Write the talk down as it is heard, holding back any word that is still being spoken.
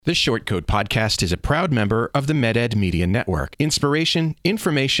The Short Code Podcast is a proud member of the MedEd Media Network. Inspiration,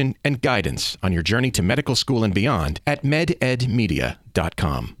 information, and guidance on your journey to medical school and beyond at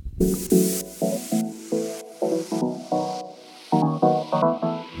mededmedia.com.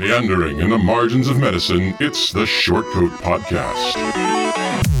 Meandering in the margins of medicine, it's the Short Code Podcast.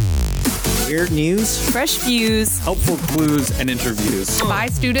 Weird news, fresh views, helpful clues, and interviews. By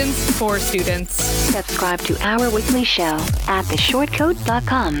students, for students. Subscribe to our weekly show at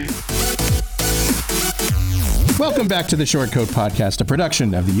theshortcode.com. Welcome back to the Short Code Podcast, a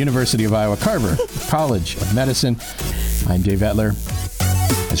production of the University of Iowa Carver College of Medicine. I'm Dave Etler.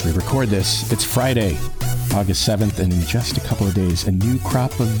 As we record this, it's Friday, August 7th, and in just a couple of days, a new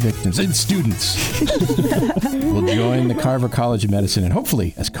crop of victims and students will join the Carver College of Medicine and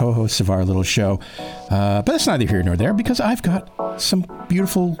hopefully as co-hosts of our little show. But that's neither here nor there because I've got some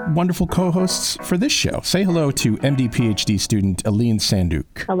beautiful, wonderful co-hosts for this show. Say hello to MD PhD student Aline Sanduk.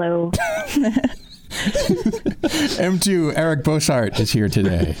 Hello. M2 Eric Bossart is here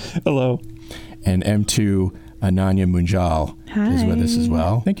today. Hello. And M2 Ananya Munjal is with us as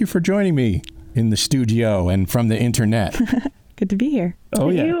well. Thank you for joining me in the studio and from the internet. Good to be here. Do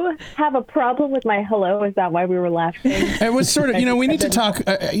you have a problem with my hello? Is that why we were laughing? It was sort of, we need to talk,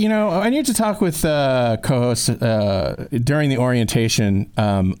 I need to talk with co-hosts during the orientation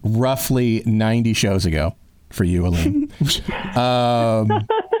roughly 90 shows ago for you, Aline.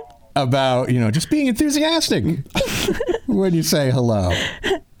 About, just being enthusiastic when you say hello.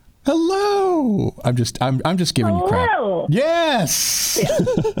 Hello. I'm just giving you crap. Yes.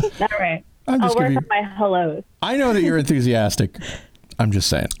 All right. I'll work on my hellos. I know that you're enthusiastic. I'm just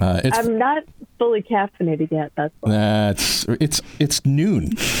saying. I'm not fully caffeinated yet. That's why. It's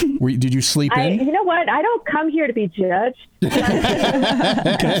noon. Did you sleep in? You know what? I don't come here to be judged.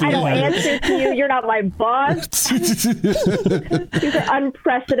 I don't answer to you. You're not my boss. These are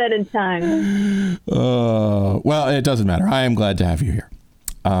unprecedented times. Well, it doesn't matter. I am glad to have you here.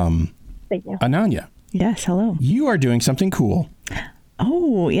 Thank you. Ananya. Yes, hello. You are doing something cool.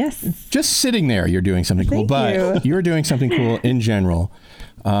 Oh, yes. Just sitting there, you're doing something cool. But you're doing something cool in general,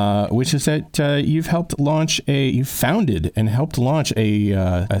 which is that you founded and helped launch a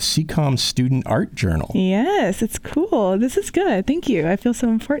CCOM student art journal. Yes, it's cool. This is good. Thank you. I feel so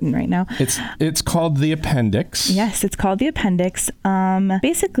important right now. It's called The Appendix. Yes, it's called The Appendix.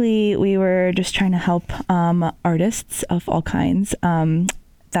 Basically, we were just trying to help artists of all kinds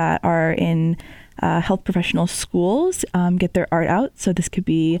that are in health professional schools get their art out. So this could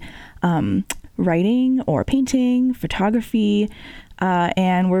be writing or painting, photography,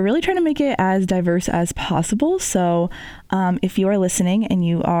 and we're really trying to make it as diverse as possible. So if you are listening and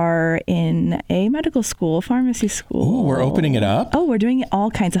you are in a medical school, pharmacy school. Ooh, we're opening it up? Oh, we're doing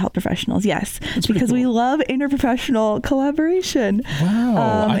all kinds of health professionals, yes. Because we love interprofessional collaboration.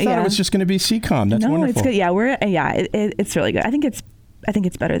 Wow. I thought it was just going to be CCOM. That's wonderful. It's good. Yeah, it's really good. I think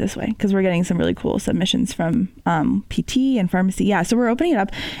it's better this way because we're getting some really cool submissions from PT and pharmacy. Yeah, so we're opening it up,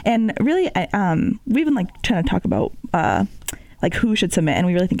 and really, we've been trying to talk about who should submit, and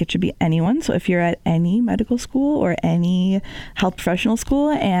we really think it should be anyone. So if you're at any medical school or any health professional school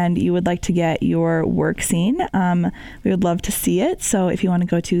and you would like to get your work seen, we would love to see it. So if you want to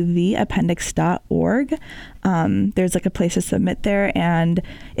go to theappendix.org, there's a place to submit there, and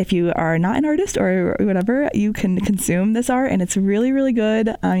if you are not an artist or whatever, you can consume this art, and it's really, really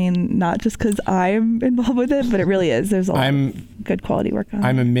good. I mean, not just because I'm involved with it, but it really is. There's a lot of good quality work on it.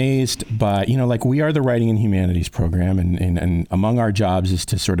 I'm amazed by, we are the Writing and Humanities program, and among our jobs is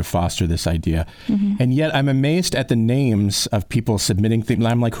to sort of foster this idea. Mm-hmm. And yet I'm amazed at the names of people submitting things.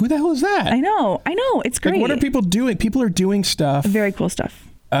 I'm like, who the hell is that? I know. It's great. What are people doing? People are doing stuff. Very cool stuff.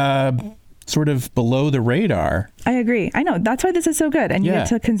 Sort of below the radar. I agree. I know. That's why this is so good. And you get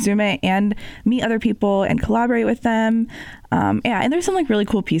to consume it and meet other people and collaborate with them. And there's some really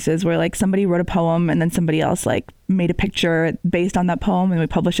cool pieces where somebody wrote a poem and then somebody else made a picture based on that poem and we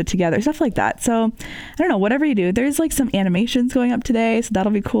published it together, stuff like that. So I don't know, whatever you do, there's some animations going up today. So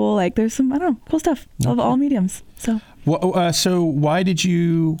that'll be cool. There's some, cool stuff of all mediums. So, so why did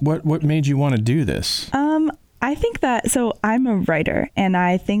you, what made you want to do this? I think that, so I'm a writer, and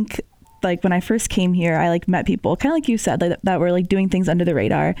I think when I first came here, I met people kind of like you said, that were doing things under the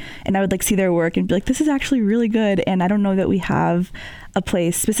radar, and I would see their work and be this is actually really good. And I don't know that we have a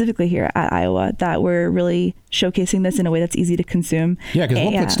place specifically here at Iowa that we're really showcasing this in a way that's easy to consume. Yeah, because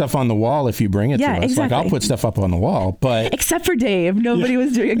we'll put stuff on the wall if you bring it to us. Exactly. I'll put stuff up on the wall, but except for Dave, nobody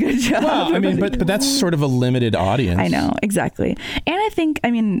was doing a good job. Well, but that's sort of a limited audience. I know, exactly. And I think,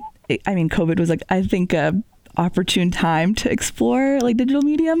 COVID was I think opportune time to explore like digital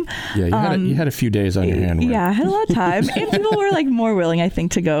medium. Yeah, you had a few days on your hand. Where... Yeah, I had a lot of time, and people were like more willing, I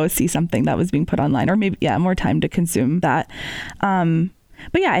think, to go see something that was being put online, or maybe more time to consume that.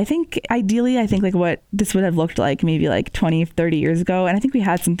 But yeah, I think ideally, like what this would have looked like maybe like 20, 30 years ago. And I think we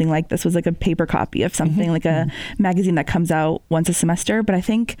had something like this was like a paper copy of something like a magazine that comes out once a semester. But I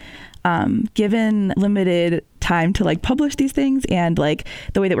think given limited time to like publish these things and like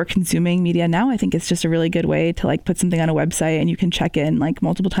the way that we're consuming media now, I think it's just a really good way to like put something on a website and you can check in like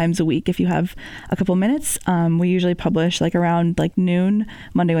multiple times a week if you have a couple minutes. We usually publish like around like noon,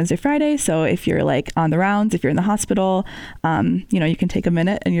 Monday, Wednesday, Friday. So if you're like on the rounds, if you're in the hospital, you can take a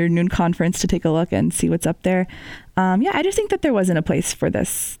minute in your noon conference to take a look and see what's up there. I just think that there wasn't a place for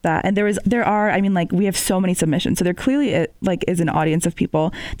and we have so many submissions. So there clearly is an audience of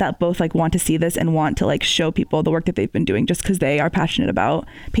people that both like want to see this and want to like show people the work that they've been doing just because they are passionate about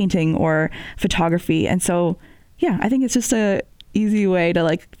painting or photography. And so, I think it's just a easy way to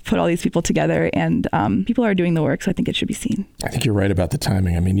like put all these people together and people are doing the work. So I think it should be seen. I think you're right about the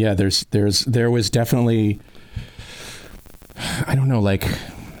timing. I mean, there was definitely, I don't know, like,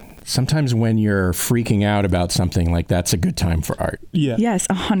 sometimes when you're freaking out about something, like that's a good time for art. Yeah. Yes,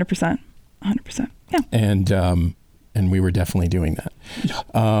 100%. 100%. Yeah. And we were definitely doing that.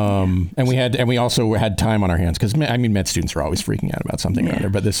 And we also had time on our hands because med students are always freaking out about something or other,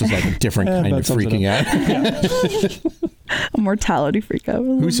 but this was like a different kind of freaking out. A mortality freak out.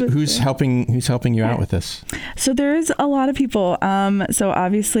 Who's helping you out with this? So there's a lot of people. So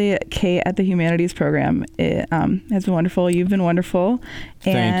obviously Kate at the Humanities program has been wonderful. You've been wonderful.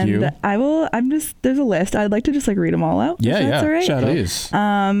 Thank you. There's a list. I'd like to just like read them all out. Yeah. That's all right. Please.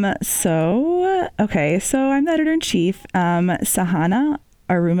 So I'm the editor-in-chief. Sahana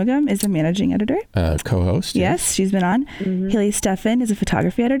Arumugam is the managing editor. Co-host. Yes, she's been on. Haley Steffen is a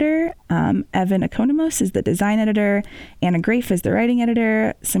photography editor. Evan Economos is the design editor. Anna Grafe is the writing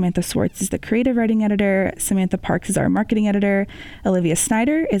editor. Samantha Swartz is the creative writing editor. Samantha Parks is our marketing editor. Olivia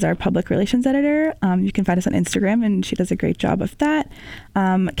Snyder is our public relations editor. You can find us on Instagram, and she does a great job of that.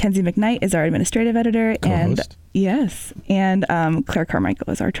 Kenzie McKnight is our administrative editor. Co-host. And Claire Carmichael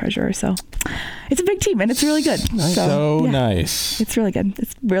is our treasurer. So it's a big team, and it's really good. So nice. It's really good.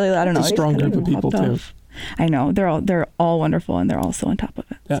 It's really, I don't know. It's a strong group of people too. I know they're all wonderful, and they're all so on top of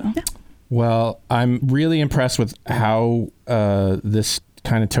it. Yeah. So, yeah. Well, I'm really impressed with how this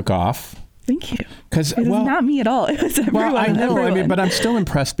kind of took off. Thank you. Because it was not me at all. It was everyone. Well, I know. Everyone. I mean, but I'm still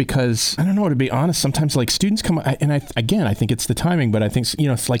impressed because I don't know. To be honest, sometimes like students come, and I think it's the timing, but I think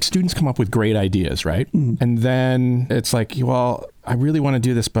it's like students come up with great ideas, right? And then it's like, well, I really want to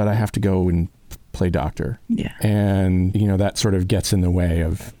do this, but I have to go and play doctor. Yeah. And that sort of gets in the way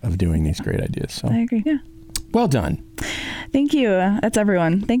of doing these great ideas. So I agree. Yeah. Well done. Thank you. That's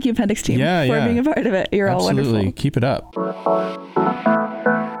everyone. Thank you, Appendix team, for being a part of it. You're all wonderful. Absolutely. Keep it up.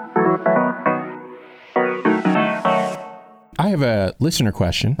 I have a listener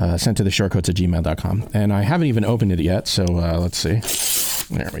question sent to theshortcoats@gmail.com, and I haven't even opened it yet, so let's see.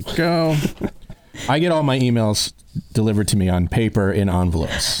 There we go. I get all my emails delivered to me on paper in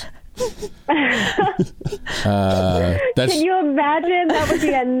envelopes. Can you imagine? That would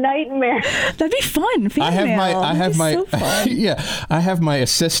be a nightmare. That'd be fun. I have my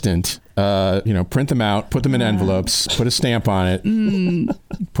assistant, print them out, put them in envelopes, put a stamp on it,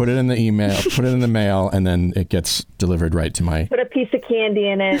 put it in the email, put it in the mail, and then it gets delivered right to my. Put a piece of candy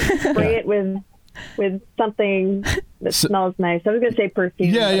in it, spray it with something that smells nice. I was going to say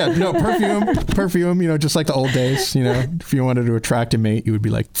perfume. Yeah. No, perfume, just like the old days, if you wanted to attract a mate, you would be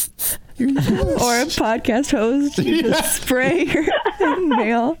like, or a podcast host, you just spray your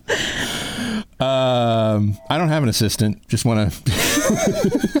mail. I don't have an assistant. Just want to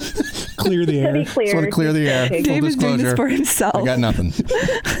clear the air. Just want to clear the air. David's doing this for himself. I got nothing.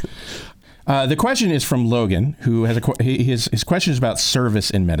 The question is from Logan, who has his question is about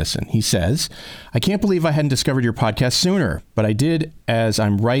service in medicine. He says, I can't believe I hadn't discovered your podcast sooner, but I did, as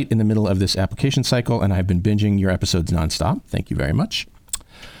I'm right in the middle of this application cycle, and I've been binging your episodes nonstop. Thank you very much.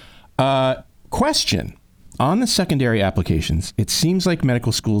 Question. On the secondary applications, it seems like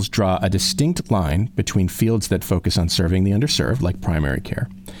medical schools draw a distinct line between fields that focus on serving the underserved, like primary care,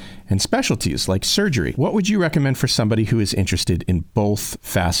 and specialties like surgery. What would you recommend for somebody who is interested in both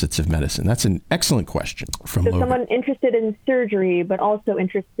facets of medicine? That's an excellent question from Logan. Someone interested in surgery, but also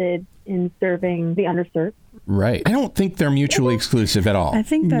interested in serving the underserved. Right. I don't think they're mutually exclusive at all. I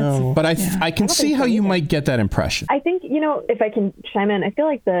think that's... No. But I can see how you might get that impression. I think, if I can chime in, I feel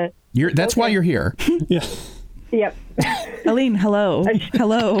like that's why you're here. Yeah. Yep. Aline, hello.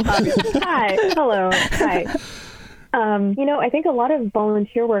 Hello. Hi. Hello. Hi. I think a lot of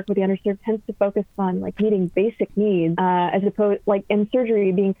volunteer work with the underserved tends to focus on like meeting basic needs, as opposed like in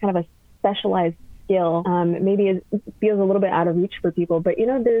surgery being kind of a specialized skill. Maybe it feels a little bit out of reach for people, but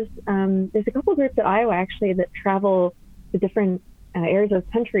there's a couple groups at Iowa actually that travel to different areas of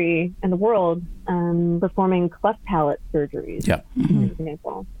the country and the world, performing cleft palate surgeries. Yeah. For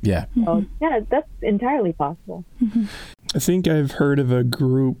example. Yeah. So yeah, that's entirely possible. I think I've heard of a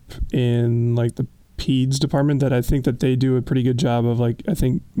group in like the peds department that I think that they do a pretty good job of like, I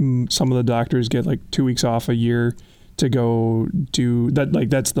think some of the doctors get like 2 weeks off a year to go do that. Like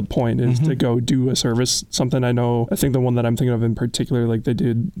that's the point, is to go do a service. Something I think the one that I'm thinking of in particular, like they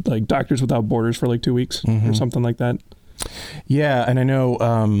did like Doctors Without Borders for like 2 weeks or something like that. Yeah, and I know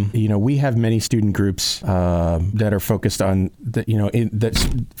we have many student groups that are focused on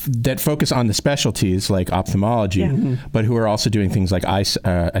that focus on the specialties like ophthalmology, but who are also doing things like I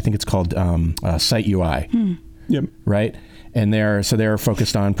think it's called Sight UI. Yep. Right. And they're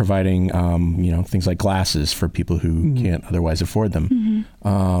focused on providing things like glasses for people who can't otherwise afford them.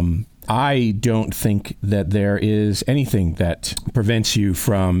 I don't think that there is anything that prevents you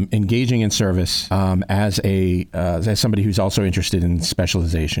from engaging in service as somebody who's also interested in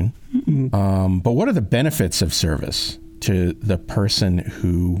specialization. But what are the benefits of service to the person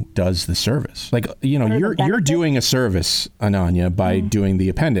who does the service? Like, you're doing a service, Ananya, by doing the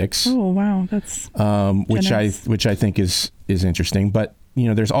appendix. Oh, wow. That's which I think is interesting. But,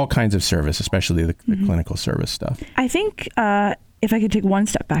 there's all kinds of service, especially the clinical service stuff. I think if I could take one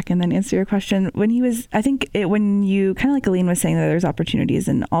step back and then answer your question, when you kind of like Aline was saying that there's opportunities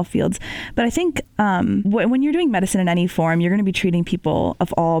in all fields, but I think when you're doing medicine in any form, you're going to be treating people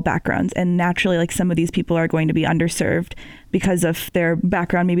of all backgrounds, and naturally, like some of these people are going to be underserved because of their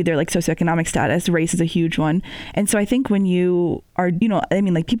background, maybe their like socioeconomic status. Race is a huge one, and so I think when you are,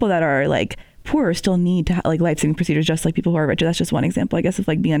 like people that are like poor still need to like life-saving procedures, just like people who are richer. That's just one example, I guess, of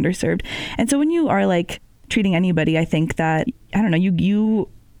like being underserved. And so when you are like treating anybody, I think that, I don't know, you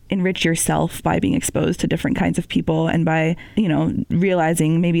enrich yourself by being exposed to different kinds of people, and by,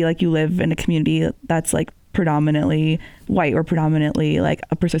 realizing maybe like you live in a community that's like predominantly white or predominantly like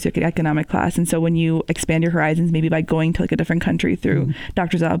upper socioeconomic class. And so when you expand your horizons, maybe by going to like a different country through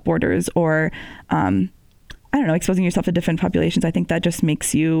Doctors Without Borders or, I don't know, exposing yourself to different populations, I think that just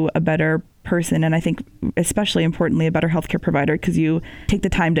makes you a better person. And I think especially importantly, a better healthcare provider, because you take the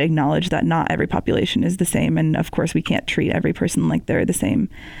time to acknowledge that not every population is the same. And of course, we can't treat every person like they're the same.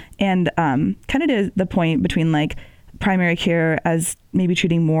 And kind of to the point between like primary care as maybe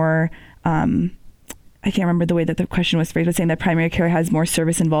treating more, I can't remember the way that the question was phrased, but saying that primary care has more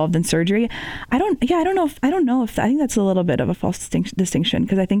service involved than surgery. I think that's a little bit of a false distinction,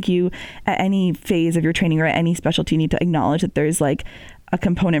 because I think you, at any phase of your training or at any specialty, need to acknowledge that there's like a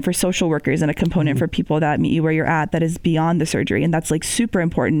component for social workers and a component for people that meet you where you're at that is beyond the surgery. And that's like super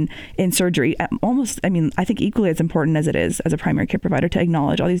important in surgery. I think equally as important as it is as a primary care provider to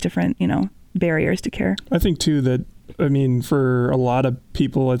acknowledge all these different, barriers to care. I think too that, for a lot of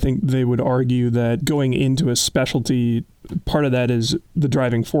people, I think they would argue that going into a specialty, part of that is the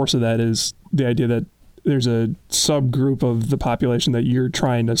driving force of that is the idea that there's a subgroup of the population that you're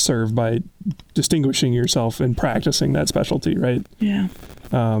trying to serve by distinguishing yourself and practicing that specialty, right? Yeah.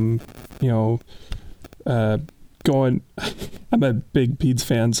 I'm a big peds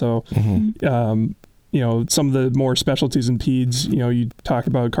fan, so some of the more specialties in peds, you talk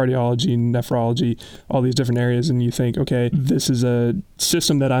about cardiology, nephrology, all these different areas, and you think, okay, this is a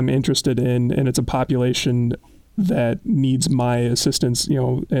system that I'm interested in, and it's a population that needs my assistance,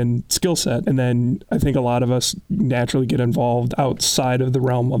 and skill set. And then I think a lot of us naturally get involved outside of the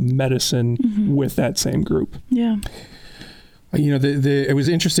realm of medicine with that same group. Yeah. It was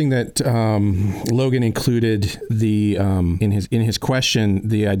interesting that Logan included in his question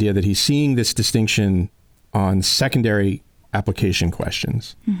the idea that he's seeing this distinction on secondary application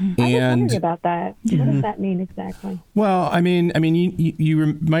questions. I was wondering about that. What does that mean exactly? Well,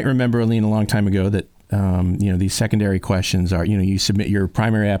 you might remember, Aline, a long time ago that these secondary questions are, you submit your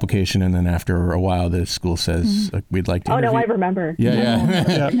primary application, and then after a while the school says, we'd like to interview. No, I remember.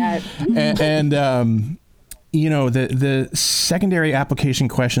 Yeah. And the secondary application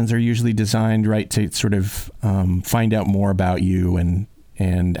questions are usually designed, right, to sort of find out more about you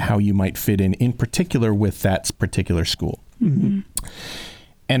and how you might fit in particular with that particular school. And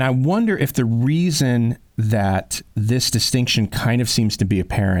I wonder if the reason that this distinction kind of seems to be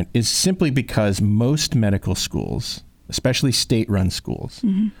apparent is simply because most medical schools, especially state-run schools,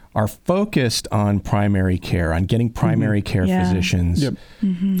 are focused on primary care, on getting primary care physicians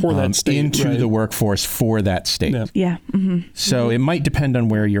for that state, into the workforce for that state. Yeah. So it might depend on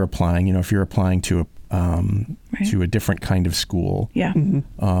where you're applying. If you're applying to to a different kind of school, Yeah.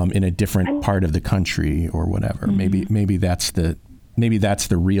 in a different part of the country or whatever. Maybe that's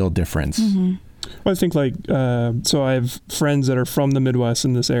the real difference. Well, I think so I have friends that are from the Midwest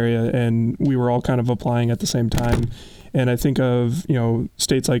in this area, and we were all kind of applying at the same time. And I think of,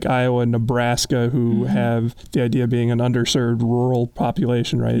 states like Iowa and Nebraska who have the idea of being an underserved rural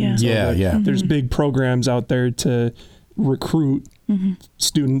population, right? Yeah. And so Yeah. there's big programs out there to recruit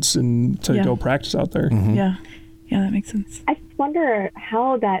students and to go practice out there. Yeah. Yeah, that makes sense. I just wonder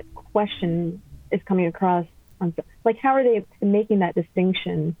how that question is coming across. Like, how are they making that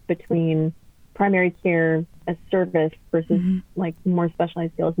distinction between primary care as service versus like more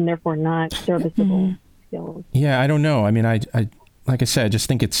specialized skills and therefore not serviceable skills? Yeah, I don't know. I mean, I like I said, I just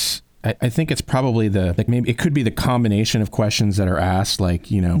think I think it's probably maybe it could be the combination of questions that are asked, so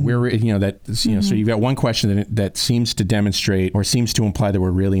you've got one question that seems to demonstrate or seems to imply that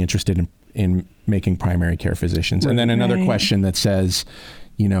we're really interested in making primary care physicians. And then another question that says,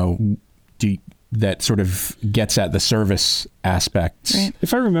 that sort of gets at the service aspects. Right.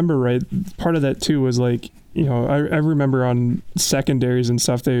 If I remember right, part of that too was I remember on secondaries and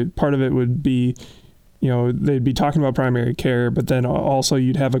stuff, part of it would be, they'd be talking about primary care, but then also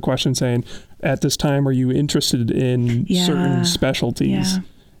you'd have a question saying, at this time, are you interested in certain specialties?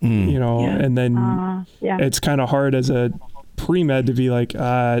 Yeah. And then it's kind of hard as a pre-med to be like,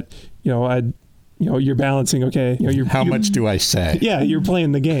 you're balancing, okay. How much do I say? Yeah, you're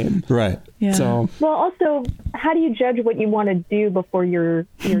playing the game. Right. Yeah. So, Well, also, how do you judge what you want to do before you're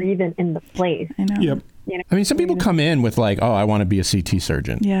even in the place? I know. yep. I mean, some people come in with I want to be a CT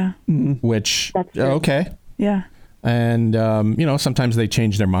surgeon. Yeah. Which, That's true. okay. Yeah. And, sometimes they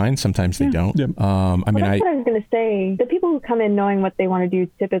change their mind. Sometimes they don't. Yep. That's what I was going to say. The people who come in knowing what they want to do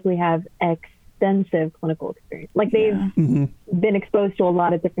typically have extensive clinical experience. Like they've been exposed to a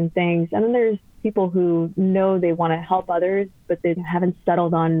lot of different things. And then there's people who know they want to help others, but they haven't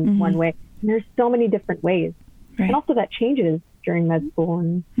settled on one way. And there's so many different ways. Right. And also that changes during med school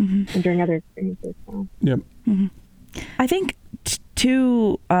and during other experiences. So. Yep. I think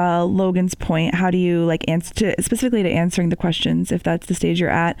to Logan's point, how do you answer specifically to answering the questions, if that's the stage you're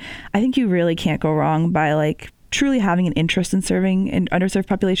at? I think you really can't go wrong by truly having an interest in serving in underserved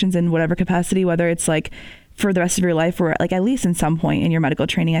populations in whatever capacity, whether it's for the rest of your life or at least in some point in your medical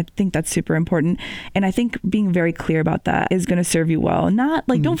training. I think that's super important. And I think being very clear about that is going to serve you well. Not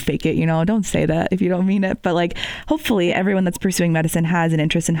don't fake it, don't say that if you don't mean it, but hopefully everyone that's pursuing medicine has an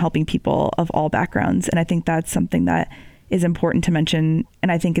interest in helping people of all backgrounds. And I think that's something that is important to mention.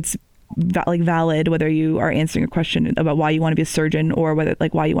 And I think it's valid whether you are answering a question about why you want to be a surgeon or whether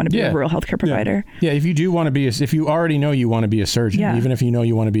why you want to be a rural healthcare provider. Yeah, if you do want to be, if you already know you want to be a surgeon, even if you know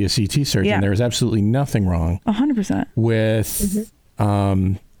you want to be a CT surgeon, there is absolutely nothing wrong 100% with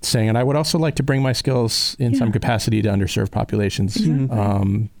saying, and I would also like to bring my skills in some capacity to underserved populations.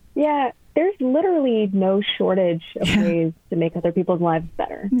 Yeah, there's literally no shortage of ways to make other people's lives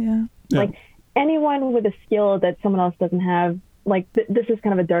better. Yeah. Like anyone with a skill that someone else doesn't have, this is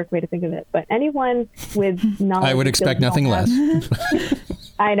kind of a dark way to think of it, but anyone with knowledge. I would expect nothing less.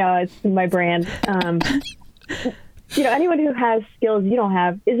 I know, it's my brand. Anyone who has skills you don't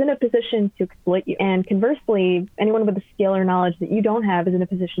have is in a position to exploit you. And conversely, anyone with a skill or knowledge that you don't have is in a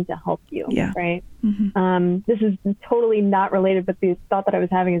position to help you. Yeah. Right? This is totally not related, but the thought that I was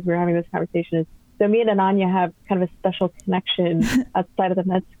having as we were having this conversation is, so me and Ananya have kind of a special connection outside of the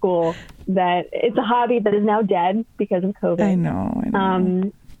med school that it's a hobby that is now dead because of COVID. I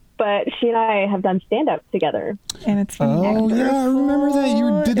know. But she and I have done stand-up together. And it's been I remember that.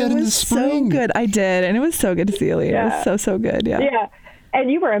 You did that in the spring. So good. I did. And it was so good to see you. Yeah. It was so good. Yeah. Yeah. And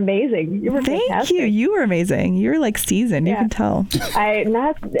you were amazing. You were fantastic. Thank you. You were amazing. You were seasoned. You can tell.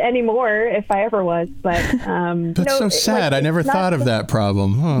 Not anymore if I ever was, but that's so sad. I never thought of that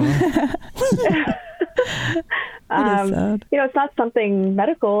problem. Huh? Sad. It's not something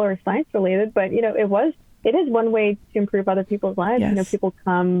medical or science related, but it is one way to improve other people's lives. Yes. People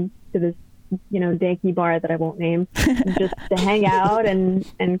come to this danky bar that I won't name just to hang out and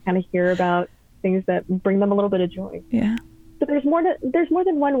kind of hear about things that bring them a little bit of joy. Yeah. So there's more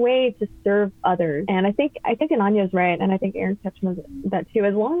than one way to serve others. And I think Ananya's right. And I think Aaron touched on that too.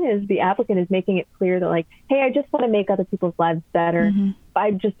 As long as the applicant is making it clear that hey, I just want to make other people's lives better.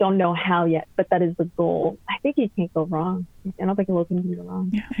 I just don't know how yet, but that is the goal. I think you can't go wrong. I don't think a locum can go wrong.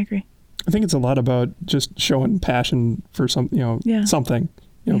 Yeah, I agree. I think it's a lot about just showing passion for something,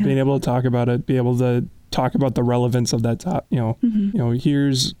 being able to talk about it, be able to talk about the relevance of that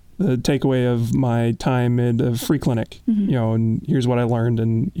here's the takeaway of my time in a free clinic, and here's what I learned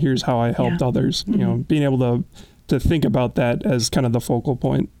and here's how I helped others, being able to to think about that as kind of the focal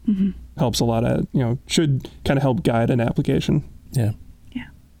point helps a lot of, should kind of help guide an application. Yeah.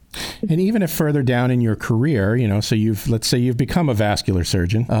 And even if further down in your career, so let's say you've become a vascular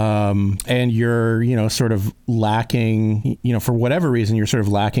surgeon, and you're, sort of lacking, for whatever reason, you're sort of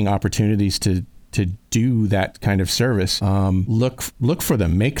lacking opportunities to do that kind of service. Look for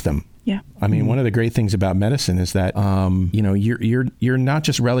them, make them. Yeah. I mean, one of the great things about medicine is that, you're not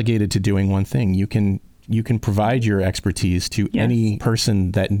just relegated to doing one thing. You can provide your expertise to any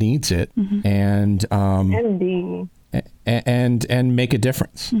person that needs it, and and make a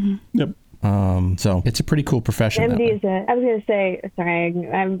difference. Yep. So it's a pretty cool profession. MD is I was going to say, sorry,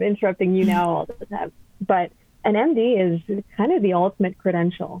 I'm interrupting you now all the time, but an MD is kind of the ultimate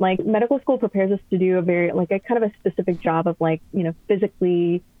credential. Like, medical school prepares us to do a kind of a specific job of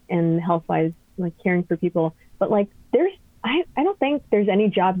physically and health-wise, caring for people. But I don't think there's any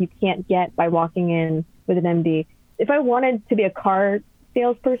job you can't get by walking in with an MD. If I wanted to be a car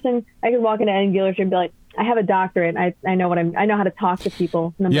salesperson, I could walk into any dealership and be like, I have a doctorate. I know I know how to talk to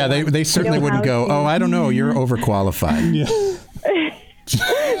people. Yeah, they certainly wouldn't go, oh, I don't know, you're overqualified.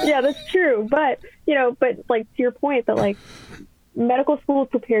 Yeah, that's true. But to your point that medical school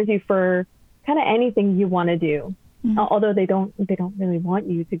prepares you for kind of anything you want to do. Although they don't really want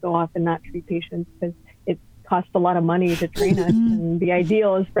you to go off and not treat patients, because it costs a lot of money to train us, and the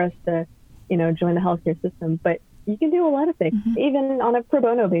ideal is for us to, join the healthcare system. But you can do a lot of things, even on a pro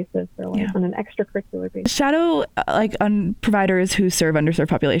bono basis or on an extracurricular basis. Shadow on providers who serve underserved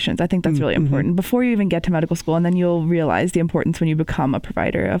populations. I think that's really important before you even get to medical school, and then you'll realize the importance when you become a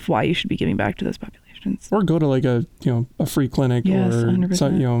provider of why you should be giving back to those populations. Or go to a free clinic, yes, or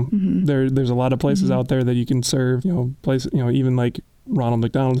 100%. There's a lot of places out there that you can serve. Even like Ronald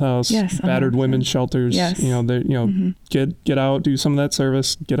McDonald House, battered 100%. Women's shelters. Yes. Get out, do some of that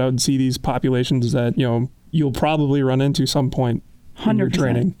service, get out and see these populations that you'll probably run into some point in your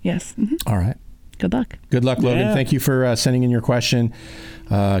training. Yes. All right. Good luck. Good luck, Logan. Yeah. Thank you for sending in your question.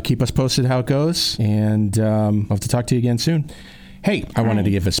 Keep us posted how it goes, and hope to talk to you again soon. Hey, I wanted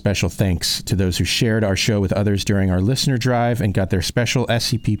to give a special thanks to those who shared our show with others during our listener drive and got their special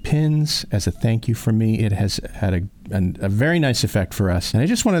SCP pins as a thank you from me. It has had a very nice effect for us. And I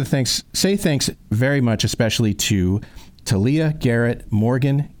just wanted to say thanks very much, especially to Talia, Garrett,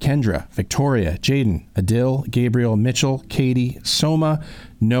 Morgan, Kendra, Victoria, Jaden, Adil, Gabriel, Mitchell, Katie, Soma,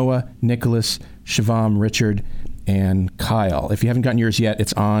 Noah, Nicholas, Shivam, Richard, and Kyle. If you haven't gotten yours yet,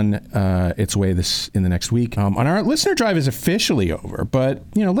 it's on its way in the next week. On our listener drive is officially over, but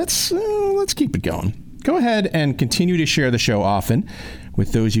let's keep it going. Go ahead and continue to share the show often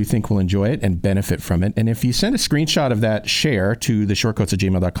with those you think will enjoy it and benefit from it. And if you send a screenshot of that share to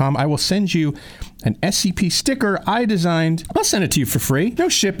theshortcoats@gmail.com, I will send you an SCP sticker I designed. I'll send it to you for free. No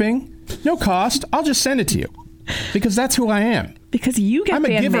shipping, no cost. I'll just send it to you because that's who I am. Because you get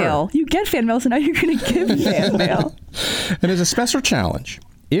fan mail. You get fan mail, so now you're going to give fan mail. And as a special challenge,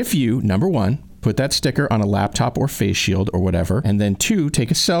 if you, number one, put that sticker on a laptop or face shield or whatever, and then 2,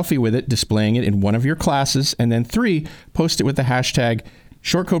 take a selfie with it, displaying it in one of your classes, and then 3, post it with the hashtag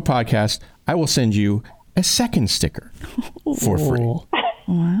 #ShortCoatPodcast, I will send you a second sticker for free.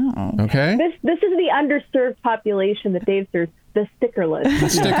 Wow. Okay? This is the underserved population that Dave serves, the stickerless. The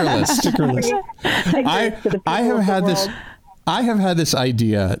stickerless. I have had this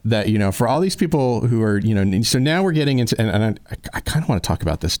idea that, for all these people who are, so now we're getting into, and I kind of want to talk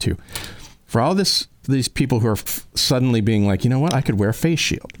about this too. For all these people who are suddenly being like, you know what, I could wear a face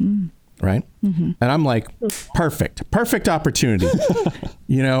shield, right? And I'm like, perfect opportunity.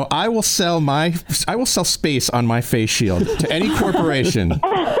 I will sell space on my face shield to any corporation.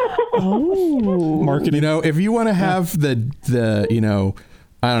 Marketing. If you want to have the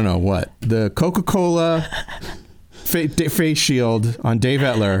I don't know what, the Coca-Cola face shield on Dave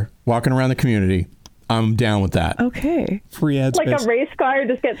Etler walking around the community, I'm down with that. Okay. Free ad space. Like a race car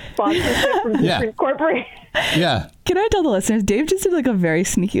just gets sponsorship from different corporations. Yeah. Can I tell the listeners, Dave just did a very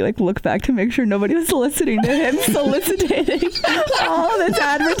sneaky look back to make sure nobody was listening to him soliciting all this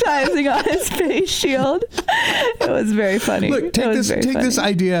advertising on his face shield. It was very funny. Look, take this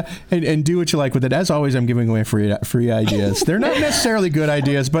idea and do what you like with it. As always, I'm giving away free ideas. They're not necessarily good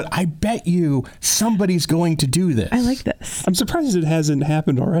ideas, but I bet you somebody's going to do this. I like this. I'm surprised it hasn't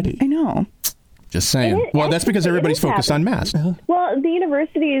happened already. I know. Just saying. Well, that's because everybody's focused on masks. Well, the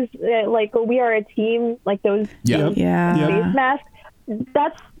universities, we are a team, those face masks.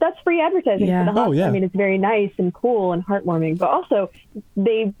 That's free advertising for the hospital. I mean, it's very nice and cool and heartwarming, but also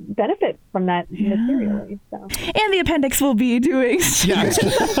they benefit from that materially. So. And the appendix will be doing. Yeah.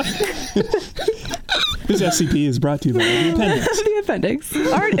 This SCP is brought to you by the appendix. The appendix.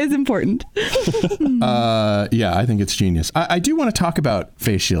 Art is important. Yeah, I think it's genius. I do want to talk about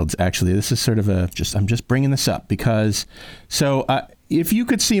face shields, actually. This is sort of I'm just bringing this up because, if you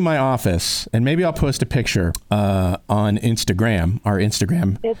could see my office, and maybe I'll post a picture on Instagram, our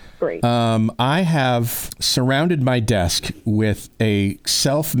Instagram. It's great. I have surrounded my desk with a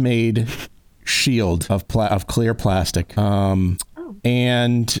self-made shield of clear plastic. And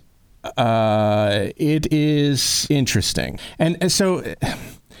it is interesting. And so...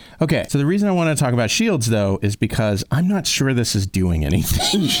 Okay, so the reason I want to talk about shields, though, is because I'm not sure this is doing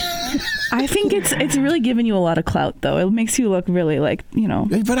anything. I think it's really giving you a lot of clout, though. It makes you look really it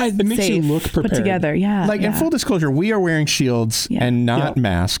makes you look prepared. Put together. Yeah. In full disclosure, we are wearing shields and not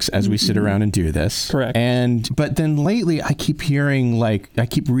masks as we sit around and do this. Correct. But then lately, I keep hearing I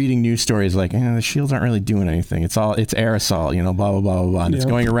keep reading news stories the shields aren't really doing anything. It's aerosol, blah blah blah blah blah, and it's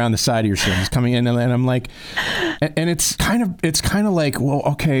going around the side of your shield. It's coming in, and I'm like, and it's kind of like, well,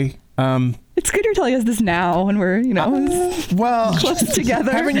 okay. It's good you're telling us this now when we're, close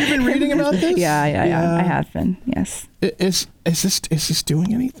together. Haven't you been reading about this? Yeah. I have been. Yes. Is this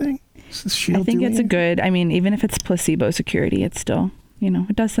doing anything? Is this shield I think it's anything? even if it's placebo security, it's still,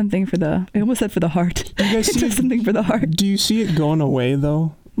 it does something I almost said for the heart. You guys it does something for the heart. Do you see it going away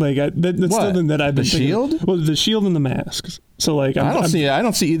though? That's something that I've been thinking. Shield? Well, the shield and the masks. So I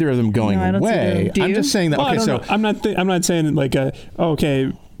don't see either of them going away. I'm just saying that. Well, okay, so I'm not saying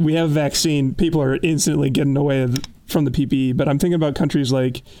okay, we have a vaccine, people are instantly getting away from the PPE, but I'm thinking about countries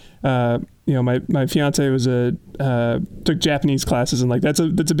like, my fiance took Japanese classes, and that's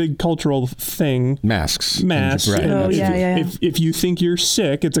a big cultural thing. Masks. Right. And if you think you're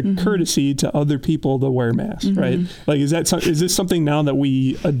sick, it's a courtesy to other people to wear masks, right? Is this something now that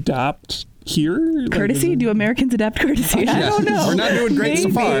we adopt here? Courtesy? Do Americans adapt courtesy? I don't know. We're not doing great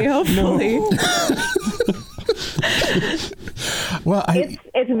so far. Hopefully. Well,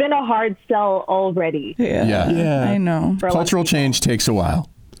 it's been a hard sell already. Yeah. I know. Cultural change takes a while.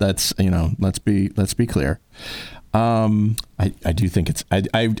 That's let's be clear. I do think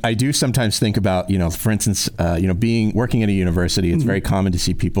I do sometimes think about, for instance, working at a university, it's very common to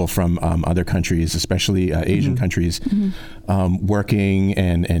see people from other countries, especially Asian countries, working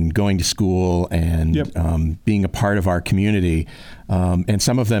and going to school and being a part of our community. And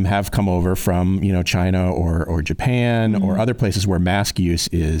some of them have come over from, China or Japan or other places where mask use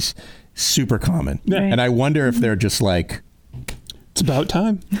is super common. Yeah. And I wonder if they're just like, it's about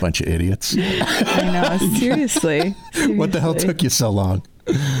time. Bunch of idiots. I know. Seriously. What the hell took you so long?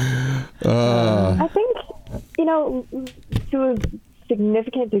 I think, to a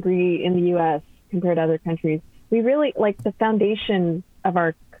significant degree in the U.S. compared to other countries, we really the foundation of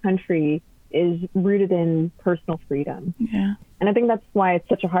our country is rooted in personal freedom. Yeah. And I think that's why it's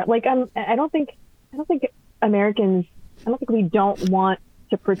such a hard, I don't think Americans, we don't want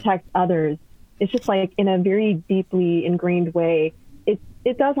to protect others. It's just in a very deeply ingrained way,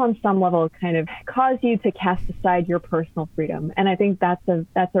 it does on some level kind of cause you to cast aside your personal freedom. And I think that's a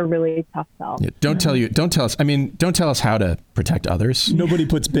really tough sell. Yeah, don't tell us how to protect others. Nobody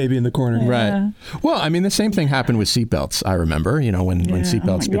puts baby in the corner. Right. Well, the same thing happened with seatbelts. I remember, when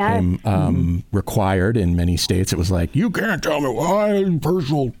seatbelts became required in many states, it was like, you can't tell me why,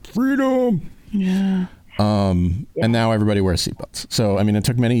 personal freedom. Yeah. And now everybody wears seatbelts. So, it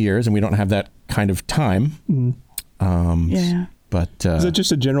took many years and we don't have that kind of time. But is it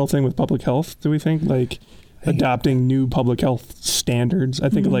just a general thing with public health, do we think? Adopting new public health standards? I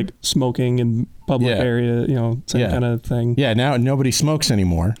think smoking in public area, same kind of thing. Yeah, now nobody smokes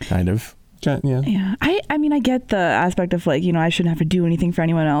anymore, kind of. Yeah. I get the aspect of I shouldn't have to do anything for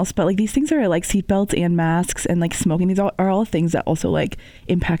anyone else, but these things are seatbelts and masks and smoking. These are all things that also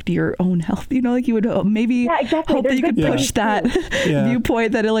impact your own health. You would maybe hope that you could push that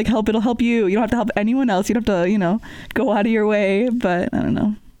viewpoint that it'll help you. You don't have to help anyone else. You don't have to go out of your way. But I don't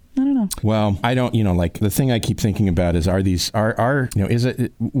know. Well, I don't, the thing I keep thinking about is is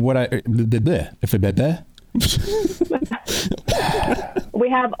it what I We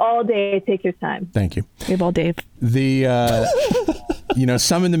have all day. Take your time. Thank you. We have all day.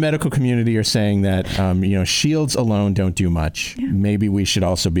 Some in the medical community are saying that, shields alone don't do much. Yeah. Maybe we should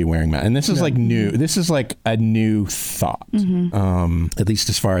also be wearing masks. And this is new. This is a new thought, at least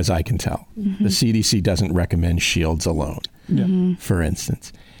as far as I can tell. The CDC doesn't recommend shields alone, for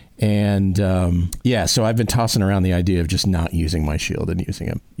instance. And so I've been tossing around the idea of just not using my shield and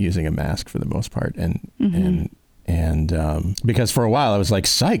using a mask for the most part. And And because for a while I was like,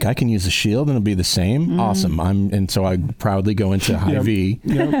 psych, I can use a shield and it'll be the same. Awesome. And so I proudly go into Hy-Vee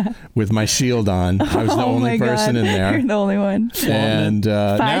with my shield on. I was the only person in there. You're the only one. And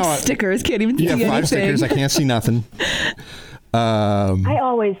five stickers, can't even see anything. 5 stickers, I can't see nothing. I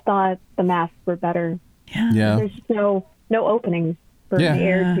always thought the masks were better. Yeah. There's just no openings for the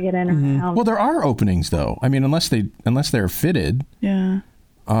air to get in or out. Well, there are openings though. I mean, unless they're fitted. Yeah.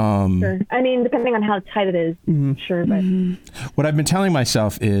 Sure. I mean, depending on how tight it is, sure. But what I've been telling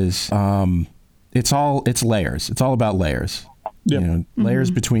myself is, it's layers. It's all about layers. Yep. You know, layers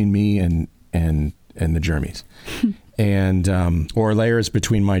between me and the germies. And or layers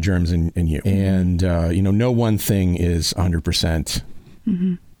between my germs and you. And no one thing is 100%.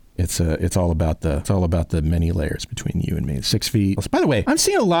 It's all about the many layers between you and me. 6 feet. By the way, I'm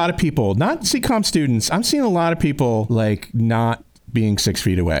seeing a lot of people, not CCOM students. I'm seeing a lot of people like not being 6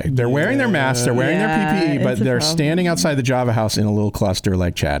 feet away. They're wearing their masks, they're wearing their PPE, but they're standing outside the Java house in a little cluster,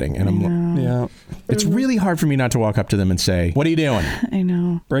 like chatting. And it's really hard for me not to walk up to them and say, "What are you doing?" I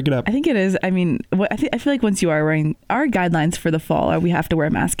know. Break it up. I think it is. I mean, I feel like once you are wearing, our guidelines for the fall are we have to wear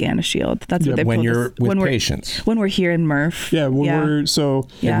a mask and a shield. That's what they've when told you're us. with patients. When we're here in Murph. Yeah, we're so.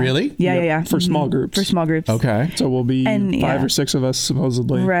 Yeah. Really? Yeah. For small groups. For small groups. Okay. So we'll be 5 or 6 of us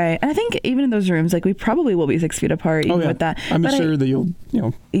supposedly. Right. And I think even in those rooms, like we probably will be 6 feet apart even with that. I'm sure that you'll,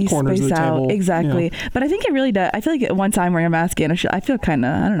 corners of the table. Exactly. Yeah. But I think it really does. I feel like once I'm wearing a mask and a shield, I feel kind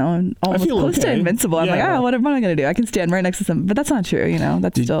of, I don't know, I'm almost close to invincible. I'm like, what am I going to do? I can stand right next to some, but that's not true.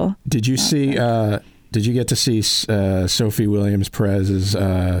 That's still. Did you see, did you get to see Sophie Williams Perez's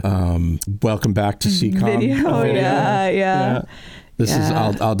Welcome Back to CCOM video? Yeah. This is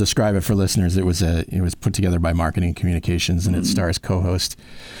I'll describe it for listeners. It was put together by Marketing Communications, and it stars co-host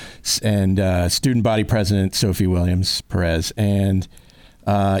and student body president Sophie Williams Perez, and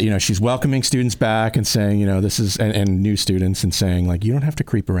she's welcoming students back and saying, this is and new students, and saying like, you don't have to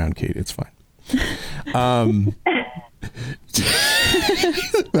creep around, Kate. It's fine.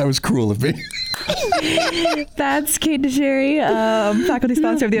 That was cruel of me. That's Kate DeSherry, faculty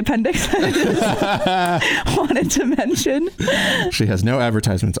sponsor of the appendix. Wanted to mention. She has no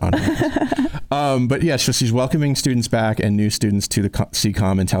advertisements on her. But yeah, so she's welcoming students back and new students to the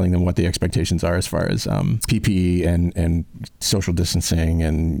CCOM and telling them what the expectations are as far as PPE and social distancing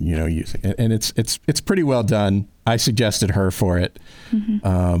and using it. And it's pretty well done. I suggested her for it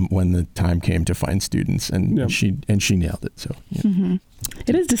when the time came to find students, and she nailed it. So. Yeah.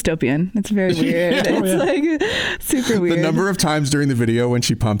 It is dystopian. It's very weird. It's like super weird. The number of times during the video when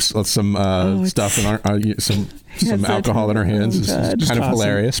she pumps some stuff and some alcohol in her hands is kind of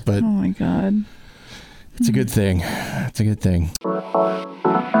hilarious. But oh my God, it's a good thing. It's a good thing.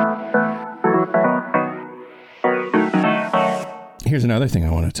 Here's another thing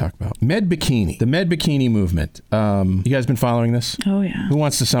I want to talk about. Med Bikini. The Med Bikini movement. You guys been following this? Oh, yeah. Who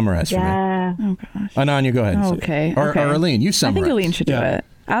wants to summarize for me? Oh, gosh. Ananya, go ahead. Okay. Or Arlene, you summarize. I think Arlene should do it.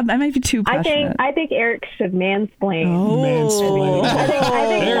 I might be too passionate. I think Eric should mansplain. Mansplain. I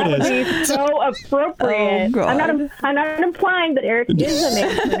think there that it would is. be so appropriate. Oh, I'm not implying that Eric is a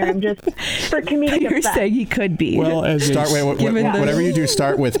mansplainer. I'm just for comedic You're effect. saying he could be. Well, whatever you do,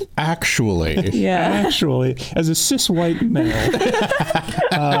 start with actually. Yeah. Actually, as a cis white male,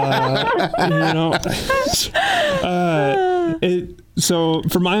 so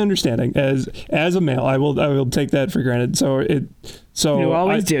from my understanding, as a male, I will take that for granted. So you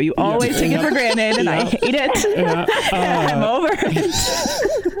always do. You always take it for granted, and I hate it. I'm over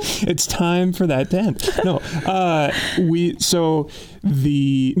it. It's time for that to end. No,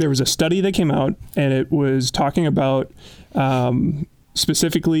 there was a study that came out, and it was talking about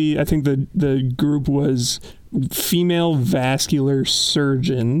specifically, I think the group was female vascular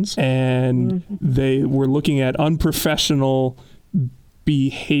surgeons, and they were looking at unprofessional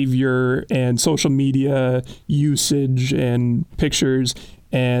behavior and social media usage and pictures,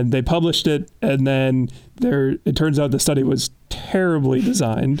 and they published it, and then it turns out the study was terribly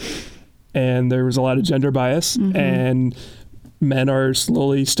designed, and there was a lot of gender bias, and men are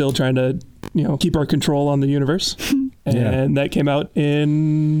slowly still trying to keep our control on the universe. And that came out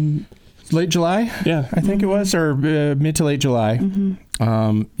in late July. Yeah, I think it was, or mid to late July.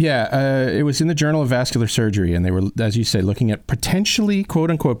 It was in the Journal of Vascular Surgery, and they were, as you say, looking at potentially, quote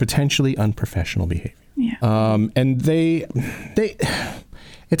unquote, potentially unprofessional behavior. Yeah. And they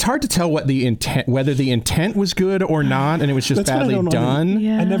it's hard to tell whether the intent was good or not, and it was just badly done.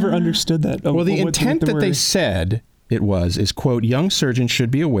 Yeah. I never understood that. Well, the intent that they said is, quote, young surgeons should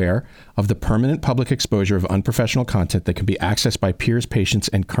be aware of the permanent public exposure of unprofessional content that can be accessed by peers, patients,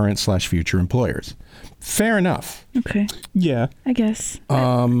 and current/future employers. Fair enough. Okay. Yeah. I guess.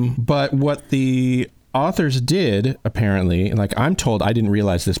 But what the authors did apparently, like I'm told, I didn't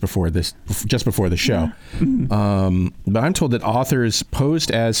realize this just before the show, but I'm told that authors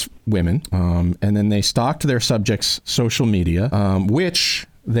posed as women, and then they stalked their subjects' social media, which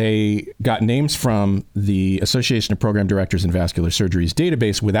they got names from the Association of Program Directors in Vascular Surgery's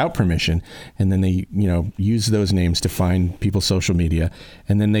database without permission, and then they, used those names to find people's social media,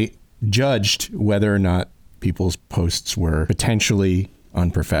 and then they judged whether or not people's posts were potentially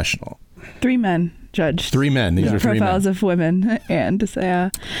unprofessional. 3 men judged. 3 men. These are 3 men. Profiles of women, and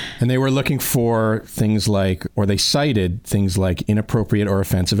And they were looking for things like, or they cited things like inappropriate or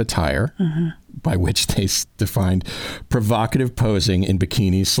offensive attire, by which they defined provocative posing in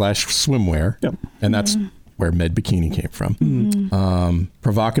bikinis/swimwear. Yep. And that's where Med Bikini came from.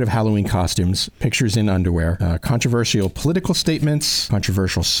 Provocative Halloween costumes, pictures in underwear, controversial political statements,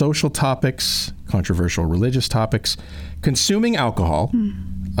 controversial social topics, controversial religious topics, consuming alcohol,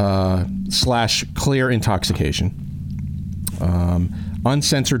 / clear intoxication,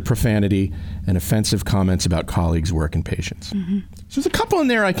 uncensored profanity, and offensive comments about colleagues, work, and patients. So there's a couple in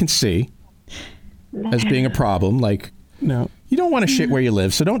there I can see as being a problem. Like, No. you don't want to shit where you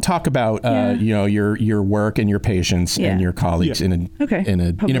live, so don't talk about your work and your patients and your colleagues in an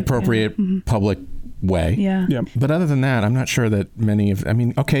inappropriate public way. Yeah. But other than that, I'm not sure that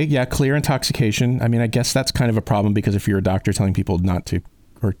clear intoxication. I mean, I guess that's kind of a problem, because if you're a doctor telling people not to,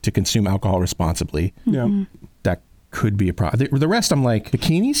 or to consume alcohol responsibly, that could be a problem. The rest, I'm like,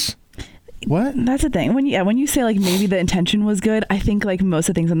 bikinis? What? That's the thing. When you say like maybe the intention was good, I think like most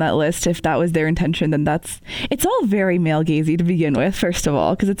of the things on that list, if that was their intention, then it's all very male gazy to begin with, first of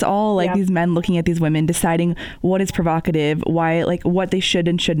all, because it's all like these men looking at these women, deciding what is provocative, why, like what they should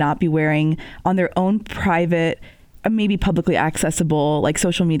and should not be wearing on their own private, maybe publicly accessible like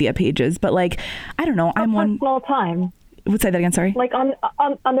social media pages. But like, I don't know. I'm one personal time. Would say that again. Sorry. Like on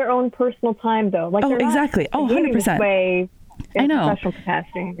their own personal time, though. Like exactly. 100%. I know. Professional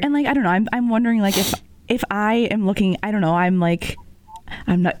capacity. And like, I don't know. I'm wondering like if I am looking, I don't know. I'm like,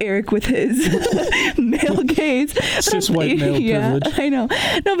 I'm not Eric with his male gaze. Cis white male privilege. I know.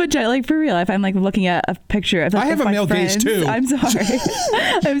 No, but like for real, if I'm like looking at a picture of like, I have a male gaze too. I'm sorry.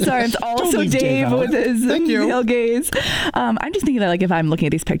 It's also Dave with his male gaze. I'm just thinking that like if I'm looking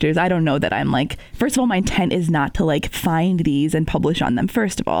at these pictures, I don't know that I'm like, first of all, my intent is not to like find these and publish on them,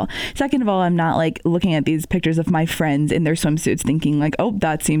 first of all. Second of all, I'm not like looking at these pictures of my friends in their swimsuits thinking like, oh,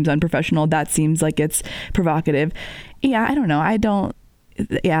 that seems unprofessional. That seems like it's provocative. Yeah, I don't know.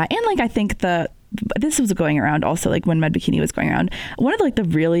 Yeah, and like I think this was going around also, like when Med Bikini was going around. One of like the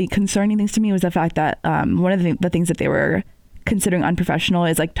really concerning things to me was the fact that one of the things that they were considering unprofessional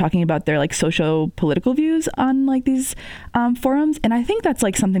is like talking about their like socio-political views on like these forums, and I think that's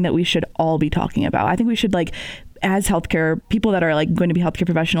like something that we should all be talking about. I think we should like, as healthcare people that are like going to be healthcare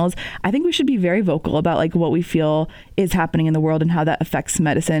professionals, I think we should be very vocal about like what we feel is happening in the world and how that affects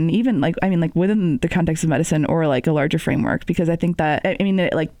medicine, even like, I mean, like within the context of medicine or like a larger framework, because I think that, I mean,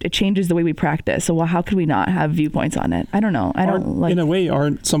 it changes the way we practice. So how could we not have viewpoints on it? I don't know. In a way,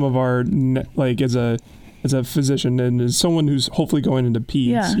 aren't some of our, like as a physician and as someone who's hopefully going into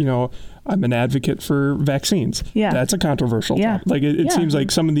peds, I'm an advocate for vaccines. Yeah. That's a controversial topic. Like it seems like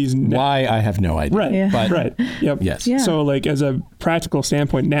some of these... Why, I have no idea. Right. Yeah. But right. Yep. Yes. Yeah. So like as a practical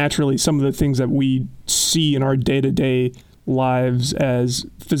standpoint, naturally, some of the things that we see in our day-to-day lives as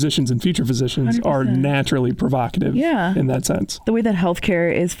physicians and future physicians 100%. Are naturally provocative in that sense. The way that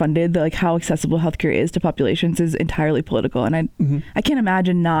healthcare is funded, like how accessible healthcare is to populations is entirely political. And I can't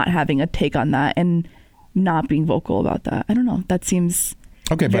imagine not having a take on that and not being vocal about that. I don't know. That seems...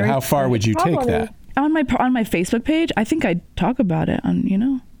 Okay, but how far would you take that? On my Facebook page, I think I'd talk about it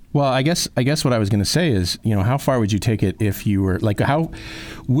on, Well, I guess what I was going to say is, how far would you take it if you were like, how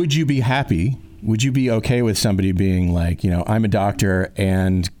would you be happy? Would you be okay with somebody being like, I'm a doctor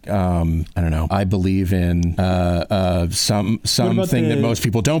and I don't know, I believe in something that most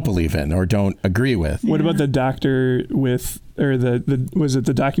people don't believe in or don't agree with. What about the doctor with, or was it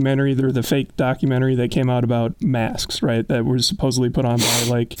the documentary or the fake documentary that came out about masks, right? That was supposedly put on by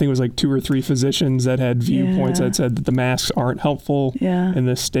like, I think it was like 2 or 3 physicians that had viewpoints that said that the masks aren't helpful in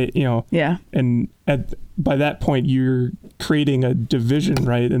this state, and by that point you're creating a division,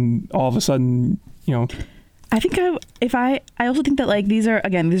 right? And all of a sudden, I think I also think that like these are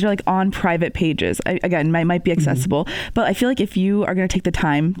like on private pages. Might be accessible, but I feel like if you are going to take the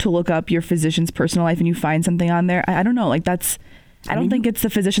time to look up your physician's personal life and you find something on there, I don't know, like I don't think it's the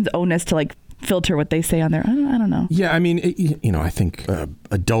physician's onus to like filter what they say on there. I don't know. Yeah, I mean, I think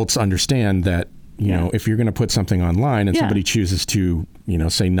adults understand that. If you're going to put something online and somebody chooses to,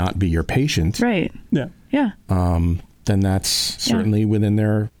 say not be your patient, right? Yeah. Then that's certainly within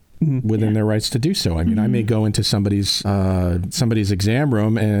their within their rights to do so. I mean, I may go into somebody's exam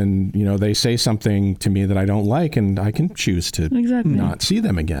room and, you know, they say something to me that I don't like, and I can choose to not see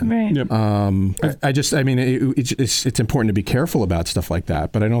them again. Right. Yep. I mean, it's important to be careful about stuff like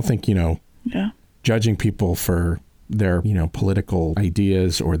that, but I don't think, you know, judging people for their, you know, political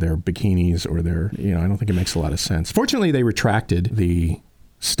ideas or their bikinis or their, you know, I don't think it makes a lot of sense. Fortunately, they retracted the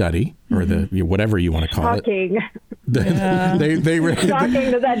study or the, you know, whatever you want to call Shocking. it.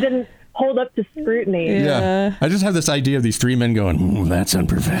 Shocking that didn't hold up to scrutiny. Yeah. I just have this idea of these three men going, that's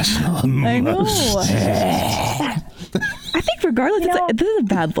unprofessional. I know. I think regardless, this is a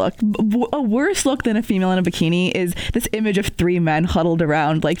bad look. A worse look than a female in a bikini is this image of three men huddled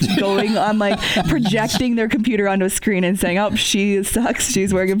around, like going on, like projecting their computer onto a screen and saying, "Oh, she sucks.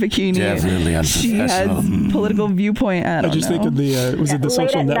 She's wearing a bikini. Definitely unprofessional. She has political viewpoint." I don't know. think of the was it the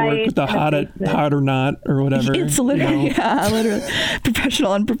social network with the hot or not or whatever? It's literally literally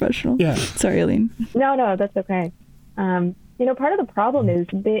professional, unprofessional. Yeah. Sorry, Aline. No, that's okay. You know, part of the problem is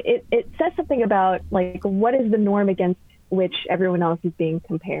it says something about like what is the norm against which everyone else is being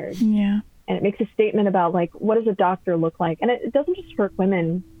compared. Yeah. And it makes a statement about like, what does a doctor look like? And it doesn't just hurt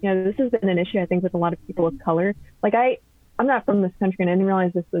women. You know, this has been an issue, I think, with a lot of people of color. Like I'm not from this country and I didn't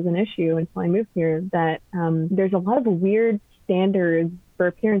realize this was an issue until I moved here, that there's a lot of weird standards for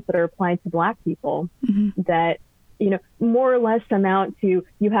appearance that are applied to Black people that, you know, more or less amount to,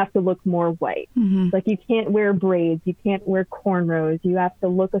 you have to look more white. Like you can't wear braids, you can't wear cornrows, you have to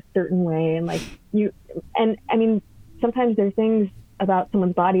look a certain way. And like and I mean, sometimes there are things about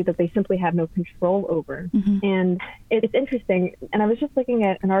someone's body that they simply have no control over. And it's interesting. And I was just looking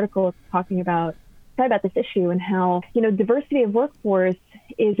at an article talking about this issue and how, you know, diversity of workforce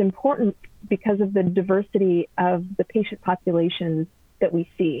is important because of the diversity of the patient populations that we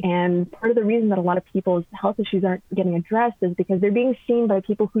see. And part of the reason that a lot of people's health issues aren't getting addressed is because they're being seen by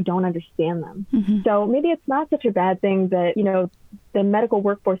people who don't understand them. So maybe it's not such a bad thing that, you know, the medical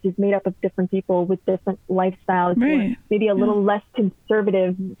workforce is made up of different people with different lifestyles, or maybe a little less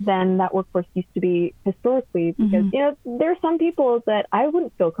conservative than that workforce used to be historically. Because, you know, there are some people that I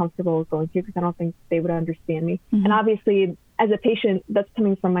wouldn't feel comfortable going to because I don't think they would understand me. And obviously, as a patient, that's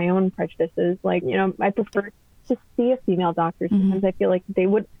coming from my own prejudices. Like, you know, I prefer to see a female doctor. Sometimes I feel like they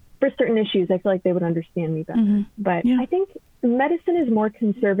would, for certain issues, I feel like they would understand me better. But I think medicine is more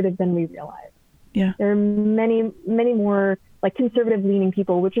conservative than we realize. Yeah. There are many, many more like conservative leaning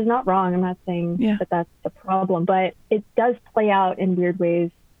people, which is not wrong. I'm not saying that that's the problem, but it does play out in weird ways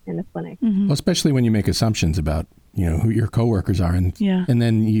in the clinic. Well, especially when you make assumptions about, you know, who your coworkers are, and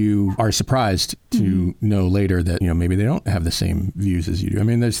then you are surprised to know later that, you know, maybe they don't have the same views as you do. I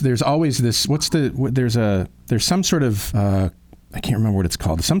mean, there's always this. There's some sort of I can't remember what it's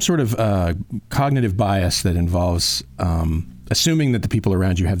called. Some sort of cognitive bias that involves assuming that the people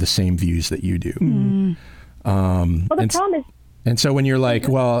around you have the same views that you do. Well, the problem is. And so when you're like,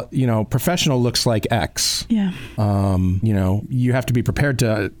 well, you know, professional looks like X. Yeah. You know, you have to be prepared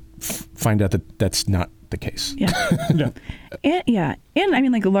to find out that that's not the case. Yeah. And I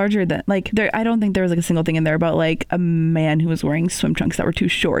mean, like larger than like there, I don't think there was like a single thing in there about like a man who was wearing swim trunks that were too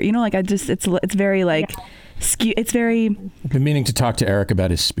short. You know, like it's very like skew. It's very. I've been meaning to talk to Eric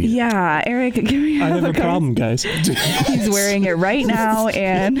about his Speedo. Yeah, Eric. Give me I have a problem, guys. He's wearing it right now,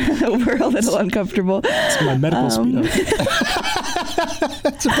 and we're a little uncomfortable. It's my medical Speedo.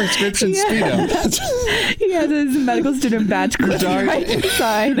 It's a prescription Speedo. He has his medical student badge clipped right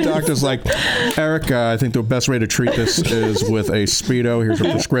inside. The doctor's like, Eric, I think the best way to treat this is with a Speedo. Here's a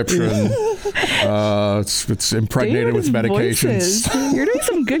prescription. It's impregnated with medications. Voices. You're doing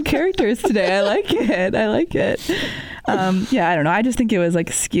some good characters today. I like it. I don't know. I just think it was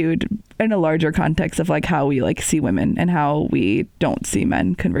like skewed in a larger context of like how we like see women and how we don't see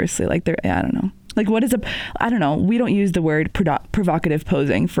men conversely. Like I don't know. Like what is I don't know. We don't use the word provocative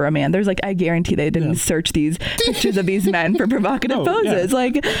posing for a man. There's like, I guarantee they didn't search these pictures of these men for provocative poses.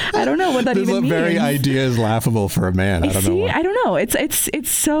 Like, I don't know what that even means. The very idea is laughable for a man. I don't know. I don't know. It's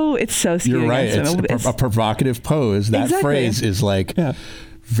so skewed. You're right. It's a provocative pose. That phrase is like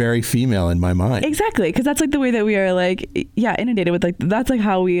very female in my mind. Exactly. Because that's like the way that we are like, inundated with like, that's like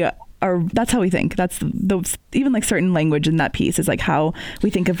how we are, that's how we think. That's even like certain language in that piece is like how we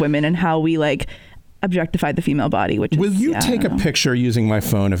think of women and how we like objectify the female body. Which will you take a picture using my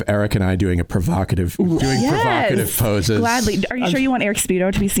phone of Eric and I doing provocative poses? Gladly. Are you sure you want Eric's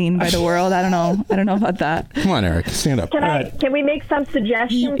Speedo to be seen by the world? I don't know about that. Come on, Eric, stand up. Can we make some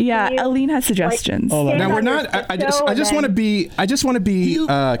suggestions? Yeah, Aline has suggestions. Like, now we're not. I just want to be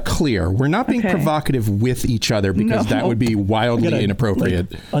clear. We're not being provocative with each other because that would be wildly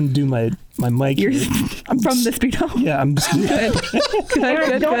inappropriate. Undo my my mic. I'm from the Speedo. Yeah, I'm just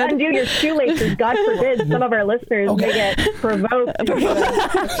Good. Don't undo your shoelaces. God forbid some of our listeners may get provoked into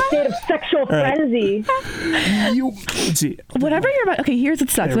a state of sexual frenzy. Let's see. Whatever you're about. Okay, here's what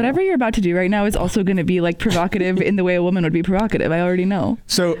sucks. Whatever you're about to do right now is also going to be like provocative in the way a woman would be provocative. I already know.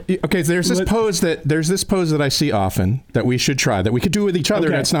 So, okay, there's this pose that I see often that we should try, that we could do with each other,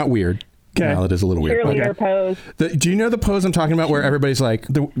 and it's not weird. Okay. Well, it is a little weird. Cheerleader pose. Do you know the pose I'm talking about where everybody's like,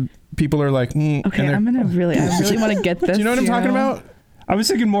 people are like, okay, I really want to get this. Do you know what I'm talking about? I was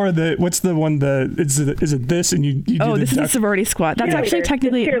thinking more of what's the one, is it this, and you do this is a sorority squat. That's actually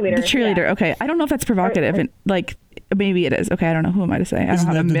technically the cheerleader. Yeah. Okay, I don't know if that's provocative, and like maybe it is. Okay, I don't know. Who am I to say? I don't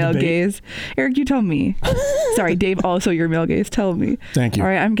have a male gaze. Eric, you tell me. Sorry, Dave. Also, your male gaze. Tell me. Thank you. All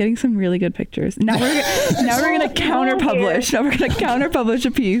right, I'm getting some really good pictures. Now we're gonna counter publish. Now we're gonna counter publish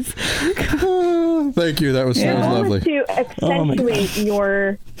a piece. Thank you. That was lovely. To accentuate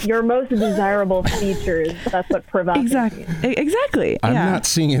your most desirable features. That's what provocative means. Exactly. I'm not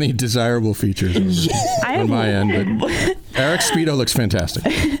seeing any desirable features on my end, but Eric's Speedo looks fantastic.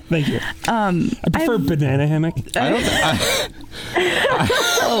 Thank you. I prefer banana hammock.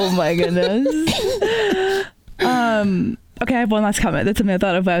 Oh my goodness. Okay, I have one last comment. That's something I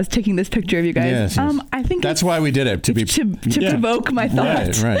thought of when I was taking this picture of you guys. Yes. I think that's why we did it, to provoke my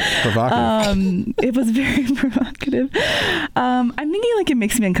thoughts. Right. Provocative. It was very provocative. I'm thinking like it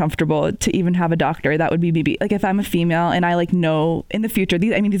makes me uncomfortable to even have a doctor. That would be maybe like if I'm a female and I like know in the future,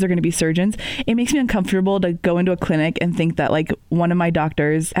 these are going to be surgeons. It makes me uncomfortable to go into a clinic and think that like one of my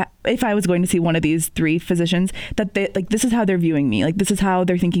doctors, if I was going to see one of these 3 physicians, that they like this is how they're viewing me. Like this is how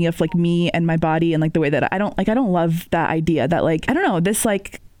they're thinking of like me and my body and like the way that I don't love that idea that like I don't know this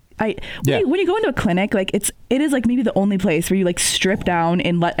like when you go into a clinic, like it is like maybe the only place where you like strip down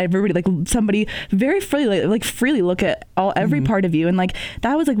and let everybody like somebody very freely look at every part of you. And like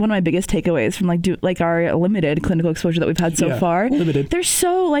that was like one of my biggest takeaways from like our limited clinical exposure that we've had so far. Limited. They're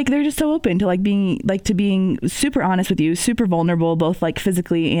just so open to like being super honest with you, super vulnerable, both like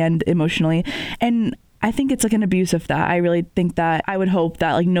physically and emotionally. And I think it's like an abuse of that. I really think that I would hope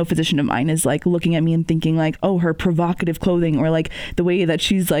that like no physician of mine is like looking at me and thinking like, oh, her provocative clothing or like the way that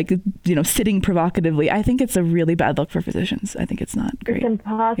she's like, sitting provocatively. I think it's a really bad look for physicians. I think it's not great. It's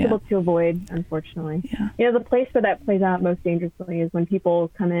impossible to avoid, unfortunately. Yeah. The place where that plays out most dangerously is when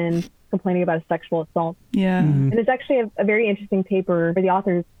people come in complaining about a sexual assault. Yeah. And it's actually a very interesting paper where the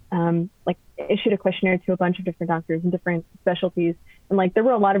authors issued a questionnaire to a bunch of different doctors in different specialties. And like there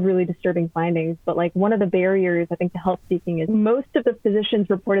were a lot of really disturbing findings, but like one of the barriers I think to help seeking is most of the physicians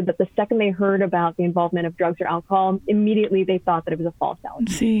reported that the second they heard about the involvement of drugs or alcohol, immediately they thought that it was a false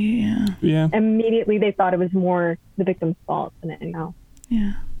allegation. Yeah. Immediately they thought it was more the victim's fault than anything else.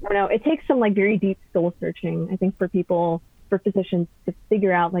 Yeah. I don't know. It takes some like very deep soul searching, I think, for physicians to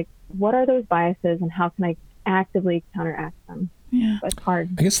figure out like what are those biases and how can I actively counteract them. Yeah. But it's hard.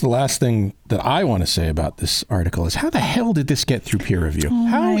 I guess the last thing that I want to say about this article is how the hell did this get through peer review?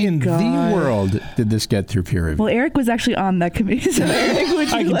 How in the world did this get through peer review? Well, Eric was actually on that committee. So Eric,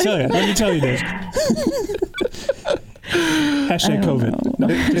 I can tell you. Let me tell you this. Hashtag COVID.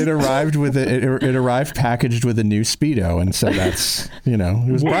 It arrived packaged with a new Speedo, and so that's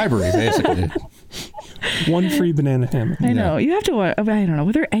it was bribery basically. One free banana hammock. I know. You have to, I don't know.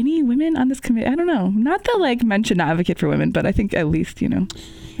 Were there any women on this committee? I don't know. Not the like mentioned advocate for women, but I think at least, I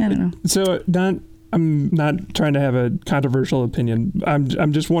don't know. So I'm not trying to have a controversial opinion.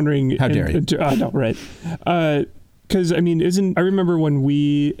 I'm just wondering. How dare you? I know, right. Because, I remember when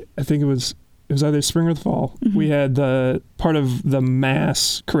I think it was either spring or the fall, we had the part of the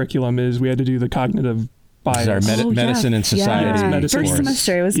mass curriculum is we had to do the cognitive bias. Our medicine and society. Yeah. Medicine First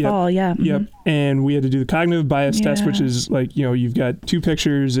semester, it was fall, yeah. Yep. And we had to do the cognitive bias test, which is like, you've got 2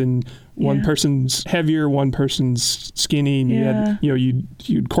 pictures and one person's heavier, one person's skinny, and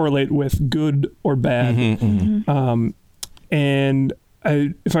you'd correlate with good or bad. And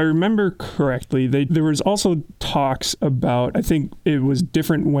if I remember correctly, there was also talks about, I think it was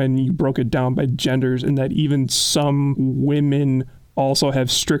different when you broke it down by genders, and that even some women also have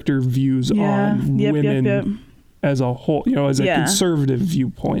stricter views on women as a whole, as a conservative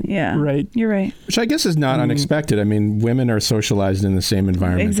viewpoint. Yeah. Right? You're right. Which I guess is not unexpected. Women are socialized in the same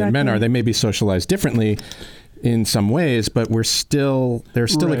environment that men are. They may be socialized differently in some ways, but they're still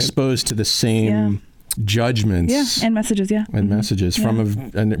exposed to the same judgments and messages from a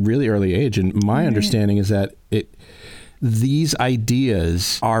really early age. And my understanding is that these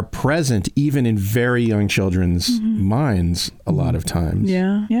ideas are present even in very young children's minds a lot of times.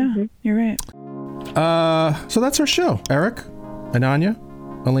 You're right. So that's our show. Eric, Ananya,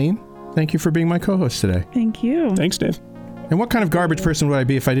 Aline, thank you for being my co-host today. Thank you. Thanks, Dave. And what kind of garbage person would I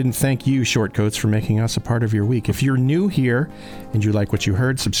be if I didn't thank you, Shortcoats, for making us a part of your week? If you're new here and you like what you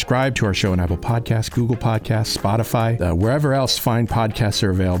heard, subscribe to our show on Apple Podcasts, Google Podcasts, Spotify, wherever else fine podcasts are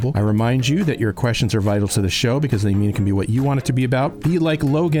available. I remind you that your questions are vital to the show because they mean it can be what you want it to be about. Be like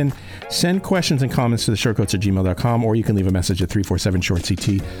Logan. Send questions and comments to theshortcoats@gmail.com, or you can leave a message at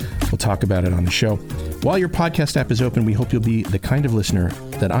 347-SHORT-CT. We'll talk about it on the show. While your podcast app is open, we hope you'll be the kind of listener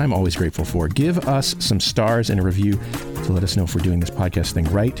that I'm always grateful for. Give us some stars and a review to let us know if we're doing this podcast thing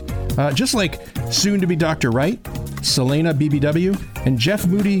right. Just like soon-to-be Dr. Wright, Selena BBW, and Jeff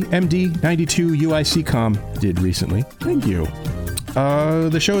Moody, MD, 92 UIC-COM did recently. Thank you.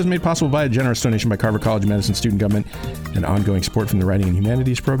 The show is made possible by a generous donation by Carver College of Medicine student government and ongoing support from the Writing and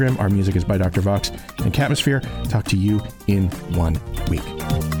Humanities program. Our music is by Dr. Vox and Catmosphere. Talk to you in 1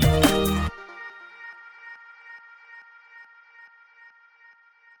 week.